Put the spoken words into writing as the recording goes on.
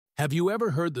Have you ever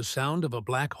heard the sound of a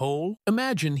black hole?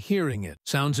 Imagine hearing it.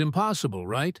 Sounds impossible,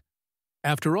 right?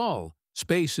 After all,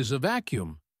 space is a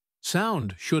vacuum.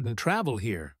 Sound shouldn't travel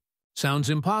here. Sounds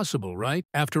impossible, right?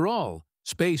 After all,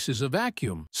 space is a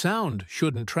vacuum. Sound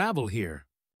shouldn't travel here.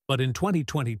 But in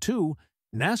 2022,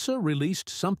 NASA released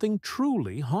something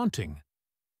truly haunting.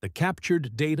 The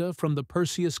captured data from the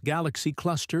Perseus Galaxy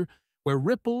Cluster, where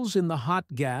ripples in the hot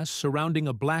gas surrounding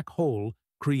a black hole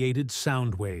created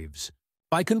sound waves.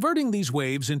 By converting these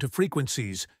waves into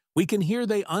frequencies, we can hear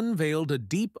they unveiled a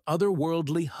deep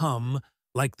otherworldly hum,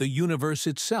 like the universe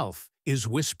itself is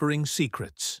whispering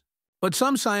secrets. But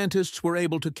some scientists were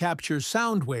able to capture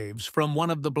sound waves from one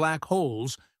of the black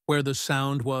holes where the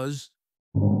sound was